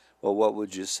what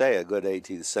would you say, a good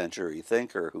 18th century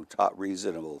thinker who taught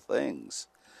reasonable things.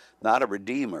 Not a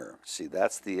redeemer. See,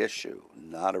 that's the issue.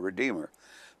 Not a redeemer.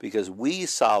 Because we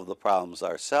solve the problems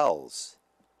ourselves.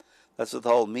 That's what the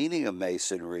whole meaning of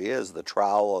Masonry is, the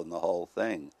trowel and the whole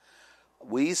thing.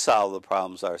 We solve the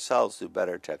problems ourselves through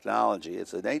better technology.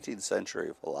 It's an 18th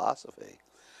century philosophy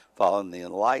following the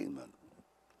Enlightenment.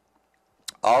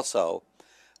 Also,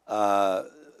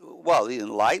 the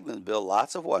Enlightenment built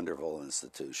lots of wonderful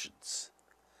institutions,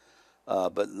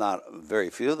 but not very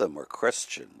few of them were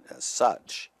Christian as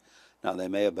such. Now, they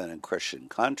may have been in Christian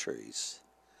countries,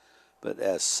 but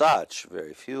as such,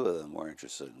 very few of them were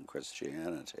interested in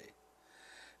Christianity.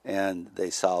 And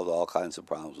they solved all kinds of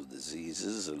problems with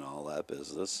diseases and all that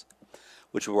business,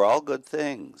 which were all good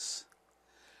things.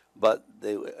 But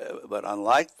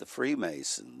unlike the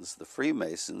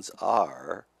Freemasons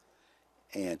are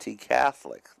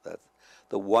anti-Catholic.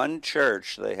 The one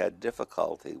church they had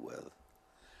difficulty with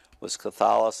was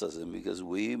Catholicism, because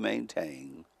we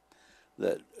maintain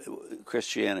that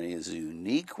Christianity is a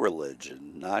unique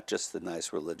religion, not just a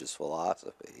nice religious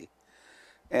philosophy.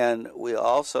 And we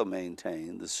also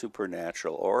maintain the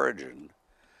supernatural origin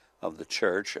of the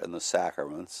church and the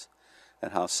sacraments,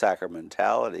 and how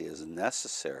sacramentality is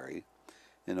necessary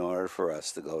in order for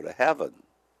us to go to heaven.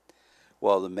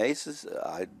 Well, the Masons,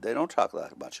 they don't talk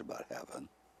that much about heaven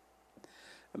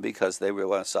because they really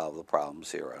want to solve the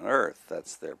problems here on earth.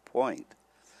 That's their point.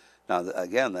 Now,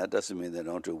 again, that doesn't mean they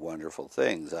don't do wonderful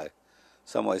things.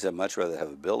 Some ways I'd much rather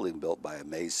have a building built by a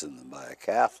Mason than by a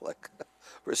Catholic.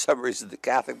 For some reason, the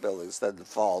Catholic buildings tend to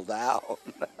fall down.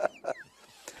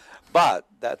 But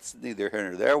that's neither here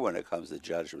nor there when it comes to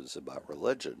judgments about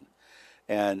religion.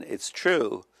 And it's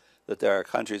true that there are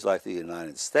countries like the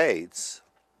United States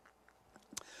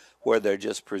where they're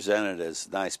just presented as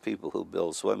nice people who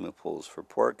build swimming pools for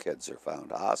poor kids or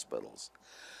found hospitals.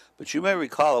 But you may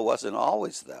recall it wasn't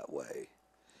always that way.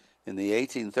 In the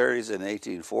 1830s and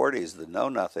 1840s, the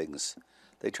know-nothings,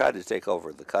 they tried to take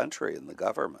over the country and the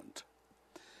government.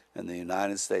 And the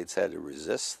United States had to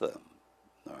resist them.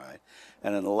 All right.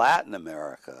 And in Latin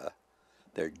America,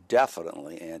 they're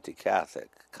definitely anti-Catholic.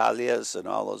 Calles and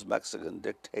all those Mexican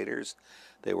dictators,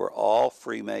 they were all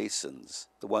Freemasons.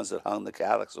 The ones that hung the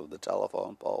Catholics with the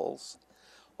telephone poles,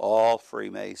 all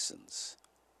Freemasons.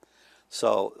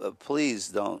 So please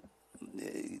don't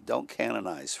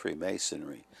canonize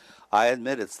Freemasonry. I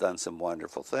admit it's done some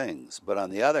wonderful things, but on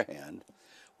the other hand,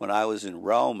 when I was in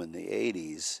Rome in the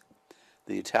 80s,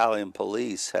 the Italian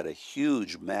police had a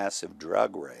huge, massive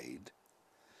drug raid,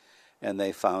 and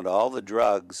they found all the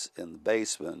drugs in the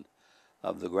basement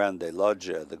of the Grande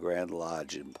Loggia, the Grand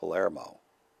Lodge in Palermo,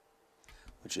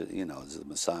 which is, is the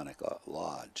Masonic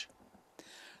lodge.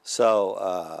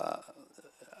 So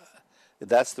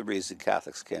that's the reason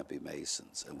Catholics can't be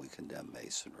Masons, and we condemn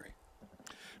Masonry.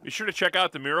 Be sure to check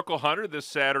out the Miracle Hunter this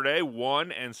Saturday,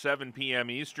 1 and 7 p.m.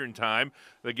 Eastern Time.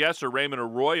 The guests are Raymond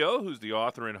Arroyo, who's the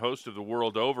author and host of The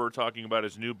World Over, talking about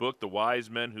his new book, The Wise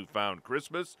Men Who Found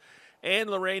Christmas,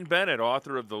 and Lorraine Bennett,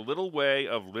 author of The Little Way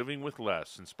of Living with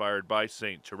Less, inspired by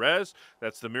St. Therese.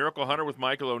 That's the Miracle Hunter with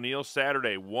Michael O'Neill,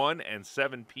 Saturday, 1 and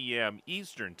 7 p.m.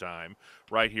 Eastern Time,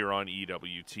 right here on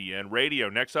EWTN Radio.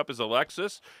 Next up is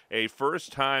Alexis, a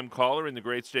first-time caller in the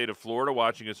great state of Florida,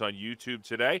 watching us on YouTube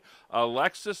today.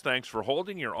 Alexis, thanks for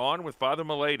holding. You're on with Father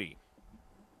Mullady.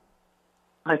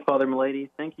 Hi, Father Mullady.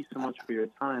 Thank you so much for your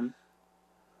time.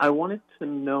 I wanted to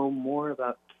know more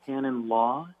about canon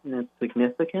law and its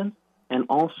significance, and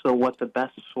also what the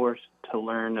best source to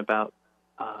learn about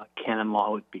canon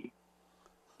law would be.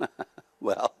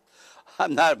 Well,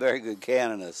 I'm not a very good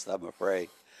canonist, I'm afraid.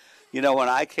 When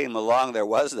I came along, there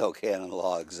was no canon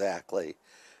law exactly.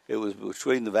 It was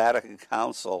between the Vatican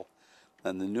Council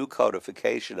and the new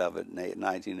codification of it in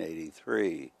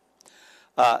 1983.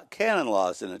 Canon law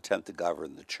is an attempt to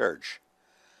govern the Church,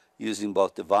 using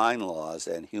both divine laws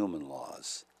and human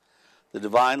laws. The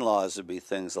divine laws would be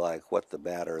things like what the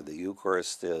matter of the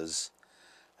Eucharist is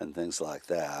and things like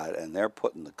that, and they're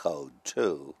put in the code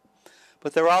too.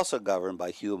 But they're also governed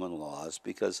by human laws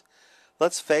because,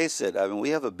 let's face it,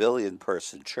 we have a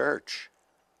billion-person church.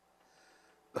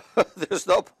 There's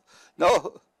no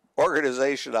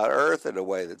organization on earth in a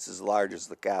way that's as large as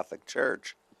the Catholic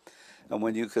Church. And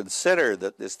when you consider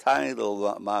that this tiny little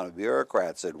amount of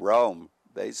bureaucrats in Rome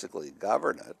basically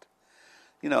govern it,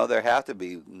 there have to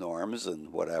be norms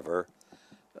and whatever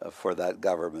for that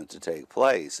government to take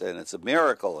place. And it's a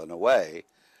miracle, in a way,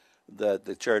 that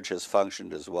the Church has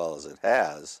functioned as well as it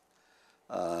has,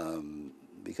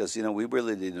 because, we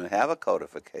really didn't have a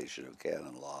codification of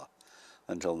canon law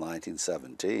until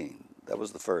 1917. That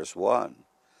was the first one.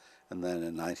 And then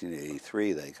in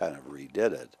 1983, they kind of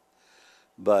redid it.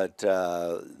 But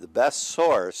the best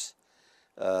source,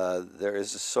 there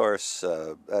is a source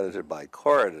edited by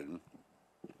Corridon,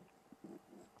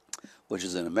 which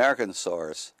is an American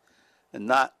source, and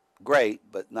not great,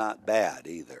 but not bad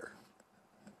either.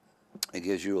 It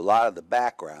gives you a lot of the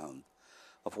background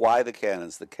of why the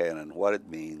canon's the canon, what it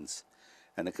means,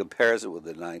 and it compares it with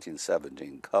the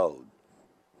 1917 code.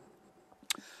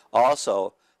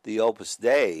 Also, the Opus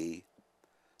Dei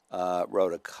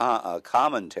wrote a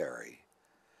commentary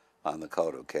on the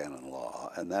Code of Canon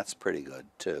Law, and that's pretty good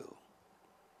too.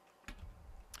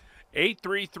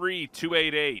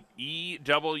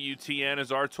 833-288-EWTN is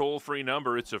our toll-free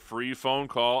number. It's a free phone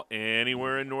call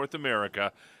anywhere in North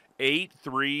America.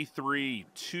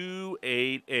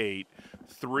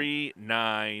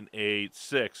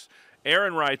 833-288-3986.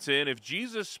 Aaron writes in, if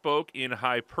Jesus spoke in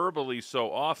hyperbole so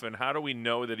often, how do we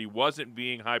know that he wasn't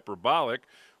being hyperbolic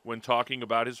when talking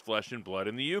about his flesh and blood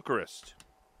in the Eucharist?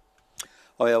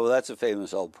 Oh, yeah, well, that's a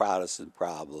famous old Protestant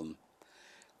problem.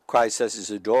 Christ says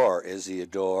he's a door. Is he a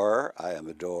door? I am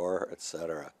a door,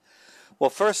 etc. Well,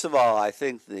 first of all, I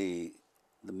think the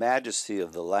majesty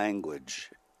of the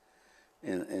language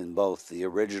in both the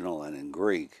original and in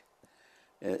Greek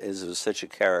is of such a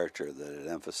character that it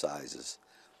emphasizes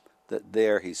that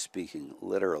there he's speaking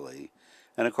literally.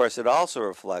 And, of course, it also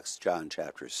reflects John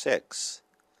chapter 6,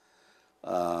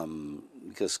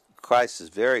 because Christ is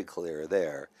very clear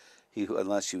there.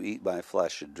 Unless you eat my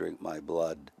flesh and drink my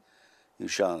blood, you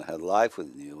shall not have life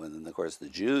within you. And then, of course, the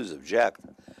Jews object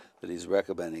that he's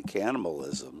recommending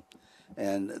cannibalism.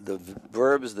 And the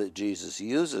verbs that Jesus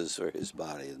uses for his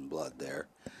body and blood there,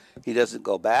 he doesn't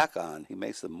go back on. He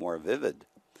makes them more vivid.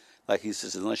 Like he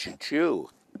says, unless you chew,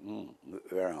 on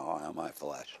my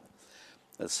flesh,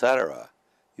 etc.,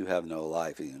 you have no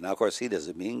life in you. Now, of course, he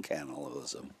doesn't mean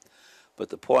cannibalism. But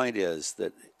the point is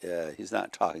that he's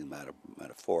not talking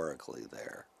metaphorically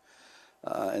there.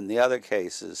 In the other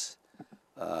cases,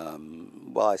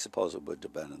 well, I suppose it would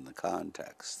depend on the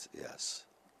context, yes.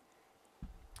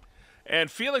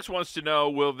 And Felix wants to know,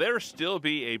 will there still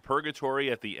be a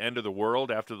purgatory at the end of the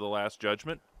world after the Last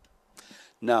Judgment?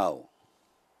 No.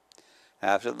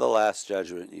 After the Last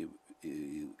Judgment, you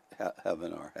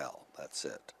heaven or hell. That's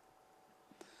it.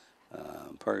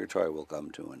 Purgatory will come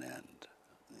to an end.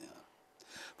 Yeah.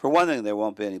 For one thing, there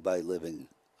won't be anybody living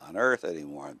on earth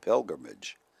anymore in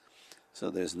pilgrimage,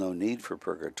 so there's no need for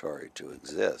purgatory to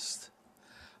exist.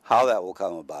 How that will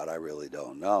come about, I really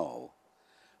don't know.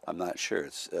 I'm not sure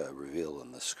it's revealed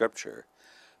in the Scripture,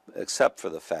 except for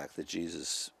the fact that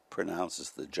Jesus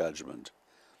pronounces the judgment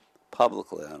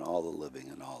publicly on all the living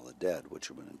and all the dead,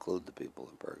 which would include the people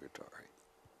in purgatory.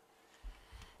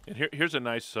 And here's a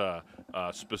nice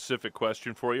specific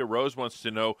question for you. Rose wants to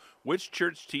know, which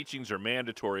church teachings are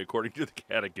mandatory according to the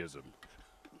Catechism?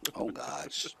 Oh,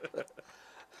 gosh.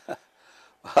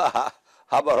 How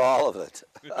about all of it?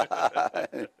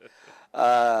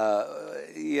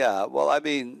 Yeah, well, I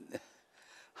mean,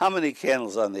 how many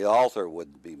candles on the altar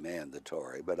wouldn't be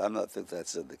mandatory, but I don't think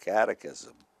that's in the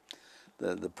Catechism.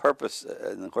 The purpose,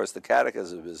 and of course the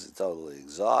Catechism isn't totally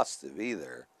exhaustive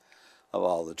either of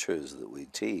all the truths that we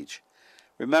teach.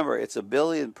 Remember, it's a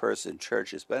billion-person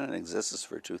church. It's been in existence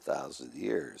for 2,000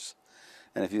 years.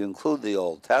 And if you include the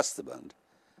Old Testament,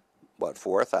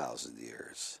 4,000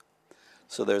 years.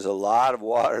 So there's a lot of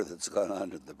water that's gone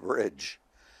under the bridge,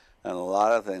 and a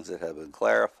lot of things that have been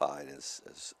clarified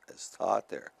as taught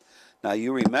there. Now,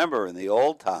 you remember in the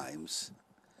old times,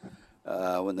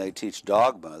 when they teach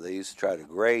dogma, they used to try to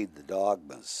grade the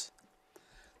dogmas.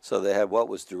 So they had what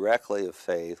was directly of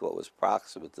faith, what was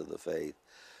proximate to the faith,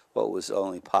 what was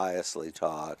only piously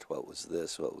taught, what was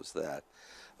this, what was that.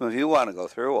 I mean, if you want to go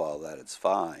through all that, it's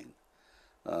fine.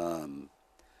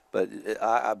 But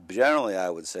generally, I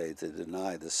would say to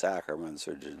deny the sacraments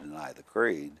or to deny the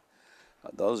creed,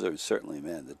 those are certainly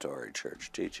mandatory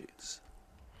church teachings.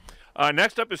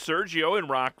 Next up is Sergio in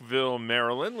Rockville,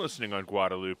 Maryland, listening on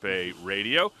Guadalupe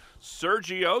Radio.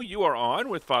 Sergio, you are on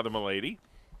with Father Mullady.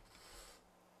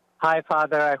 Hi,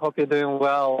 Father. I hope you're doing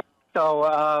well.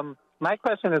 So my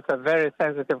question is a very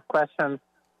sensitive question.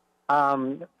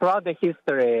 Throughout the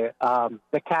history,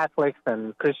 the Catholics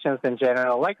and Christians in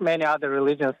general, like many other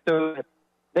religions too,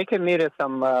 they committed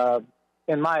some,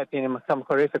 in my opinion, some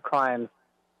horrific crimes.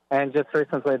 And just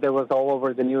recently, there was all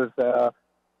over the news the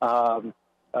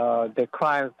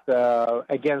crimes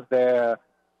against the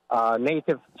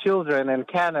native children in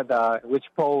Canada, which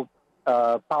Pope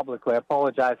publicly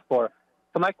apologized for.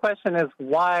 So my question is,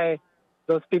 why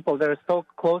those people, they're so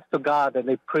close to God and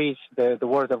they preach the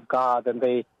Word of God, and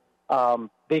they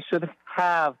should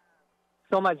have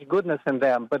so much goodness in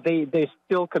them, but they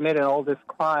still committing all these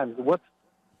crimes.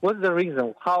 What's the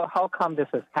reason? How come this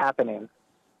is happening?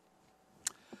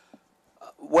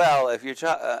 Well, if you're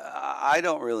I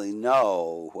don't really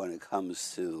know when it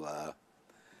comes to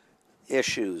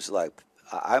issues like,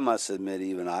 I must admit,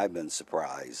 even I've been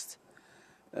surprised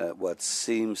at what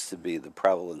seems to be the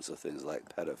prevalence of things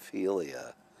like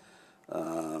pedophilia.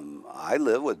 I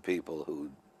live with people who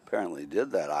apparently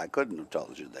did that. I couldn't have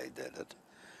told you they did it.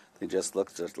 They just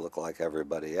looked like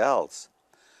everybody else.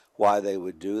 Why they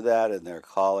would do that in their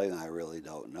calling, I really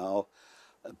don't know.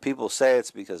 People say it's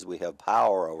because we have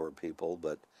power over people,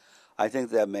 but I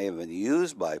think that may have been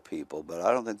used by people, but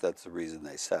I don't think that's the reason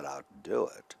they set out to do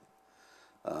it,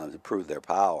 to prove their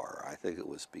power. I think it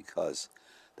was because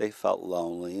they felt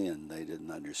lonely and they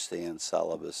didn't understand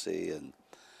celibacy, and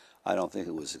I don't think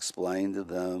it was explained to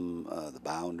them, the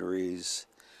boundaries.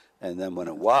 And then when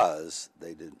it was,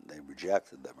 they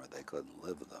rejected them, or they couldn't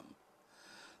live them.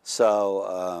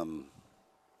 So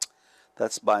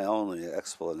that's my only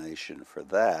explanation for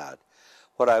that.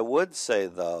 What I would say,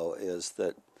 though, is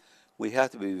that we have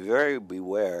to be very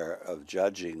beware of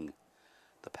judging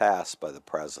the past by the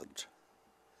present.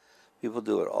 People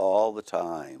do it all the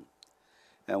time.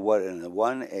 And what in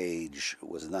one age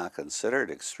was not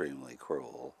considered extremely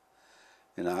cruel,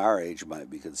 in our age might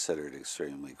be considered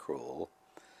extremely cruel.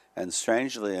 And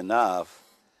strangely enough,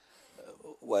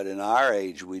 what in our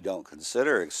age we don't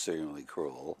consider extremely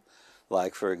cruel,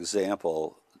 like, for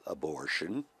example,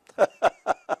 abortion,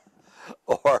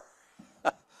 or,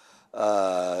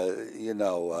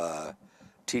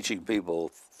 teaching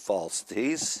people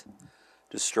falsities,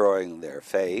 destroying their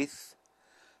faith,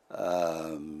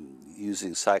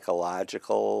 using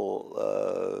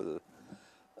psychological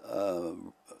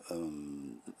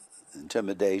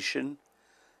intimidation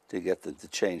to get them to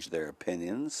change their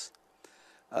opinions.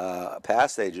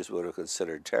 Past ages would have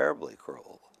considered terribly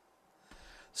cruel.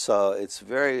 So it's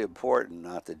very important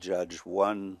not to judge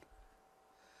one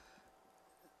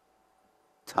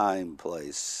time,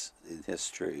 place in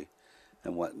history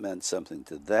and what meant something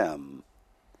to them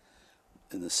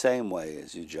in the same way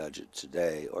as you judge it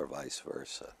today, or vice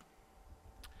versa.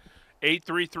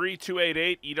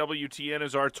 833-288-EWTN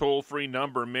is our toll-free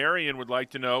number. Marion would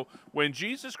like to know, when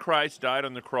Jesus Christ died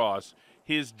on the cross,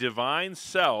 his divine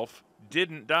self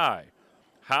didn't die.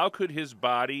 How could his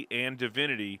body and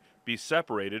divinity be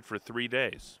separated for 3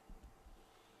 days?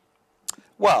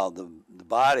 Well, the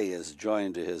body is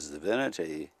joined to his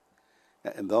divinity,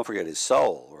 and don't forget his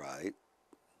soul, right?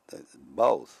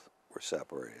 Both were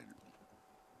separated.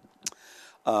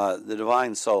 The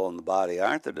divine soul and the body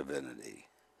aren't the divinity.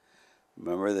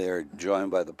 Remember, they are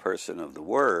joined by the person of the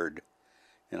Word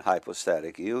in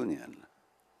hypostatic union.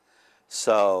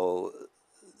 So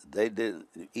they didn't.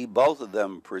 Both of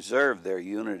them preserved their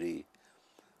unity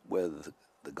with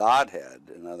the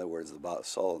Godhead. In other words, the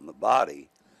soul and the body,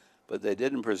 but they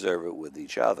didn't preserve it with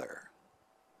each other.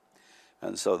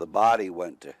 And so the body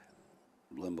went to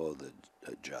limbo of the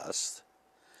just,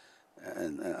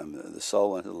 and the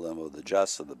soul went to the limbo of the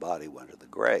just, and the body went to the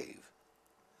grave.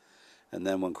 And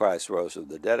then when Christ rose from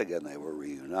the dead again, they were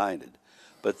reunited.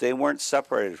 But they weren't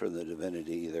separated from the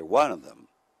divinity, either one of them,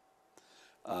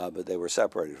 but they were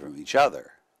separated from each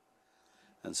other.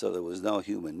 And so there was no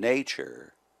human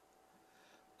nature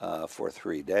for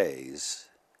 3 days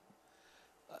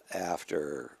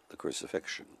after the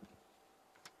crucifixion.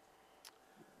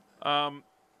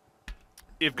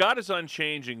 If God is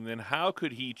unchanging, then how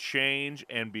could he change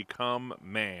and become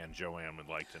man? Joanne would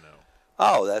like to know.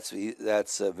 Oh,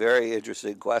 that's a very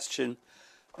interesting question.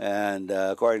 And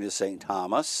according to St.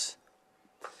 Thomas,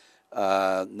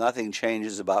 nothing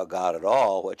changes about God at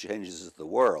all. What changes is the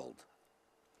world.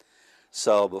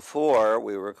 So before,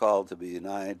 we were called to be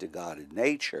united to God in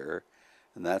nature,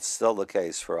 and that's still the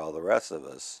case for all the rest of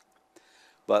us.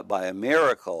 But by a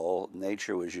miracle,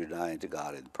 nature was united to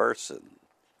God in person.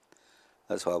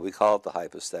 That's why we call it the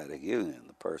hypostatic union,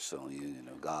 the personal union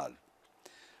of God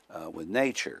with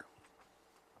nature.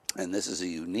 And this is a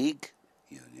unique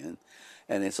union,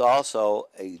 and it's also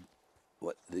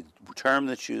what the term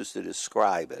that's used to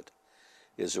describe it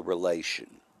is a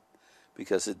relation,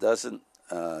 because it doesn't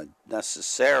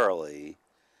necessarily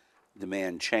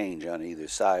demand change on either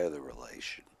side of the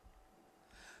relation.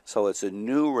 So it's a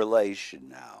new relation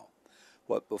now.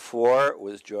 What before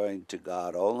was joined to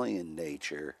God only in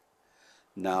nature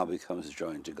now becomes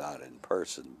joined to God in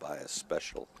person by a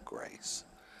special grace.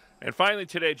 And finally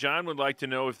today, John would like to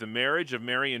know if the marriage of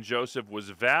Mary and Joseph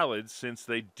was valid since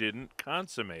they didn't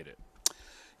consummate it.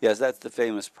 Yes, that's the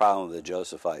famous problem of the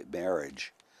Josephite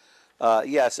marriage.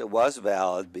 Yes, it was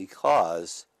valid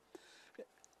because,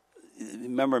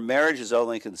 remember, marriage is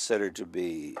only considered to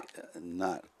be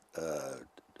not a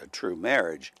true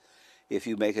marriage if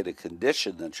you make it a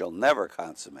condition that you'll never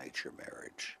consummate your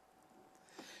marriage.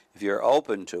 If you're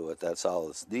open to it, that's all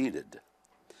that's needed.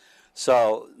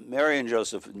 So Mary and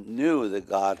Joseph knew that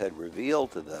God had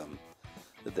revealed to them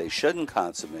that they shouldn't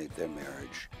consummate their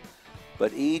marriage,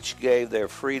 but each gave their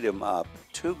freedom up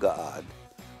to God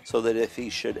so that if he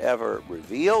should ever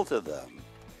reveal to them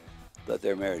that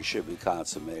their marriage should be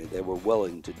consummated, they were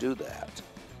willing to do that.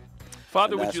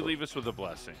 Father, would you leave us with a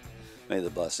blessing? May the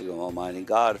blessing of Almighty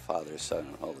God, Father, Son,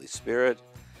 and Holy Spirit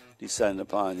descend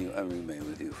upon you and remain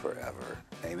with you forever.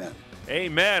 Amen.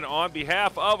 Amen. On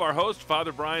behalf of our host,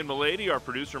 Father Brian Mullady, our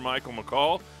producer, Michael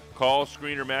McCall, call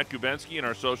screener Matt Gubensky, and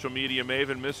our social media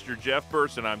maven, Mr. Jeff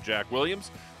Burson, I'm Jack Williams.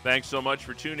 Thanks so much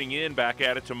for tuning in. Back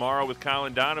at it tomorrow with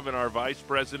Colin Donovan, our Vice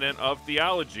President of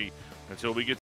Theology. Until we get